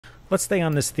Let's stay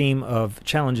on this theme of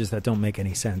challenges that don't make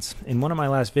any sense. In one of my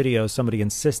last videos, somebody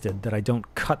insisted that I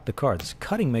don't cut the cards.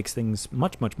 Cutting makes things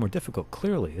much more difficult,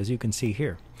 clearly, as you can see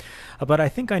here. But I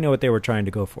think I know what they were trying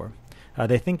to go for.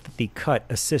 They think that the cut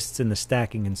assists in the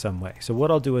stacking in some way. So what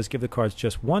I'll do is give the cards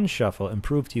just one shuffle and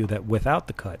prove to you that without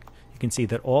the cut, you can see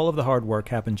that all of the hard work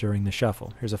happened during the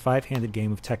shuffle. Here's a 5-handed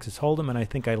game of Texas Hold'em, and I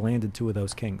think I landed 2 of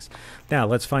those kings. Now,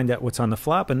 let's find out what's on the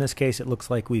flop. In this case, it looks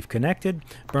like we've connected,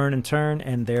 burn and turn,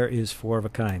 and there is 4 of a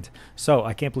kind. So,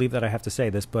 I can't believe that I have to say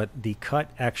this, but the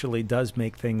cut actually does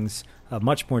make things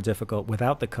much more difficult.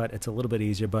 Without the cut, it's a little bit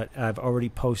easier, but I've already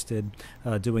posted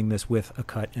doing this with a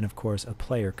cut and, of course, a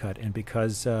player cut. And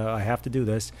because I have to do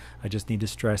this, I just need to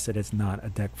stress that it's not a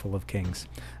deck full of kings.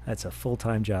 That's a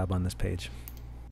full-time job on this page.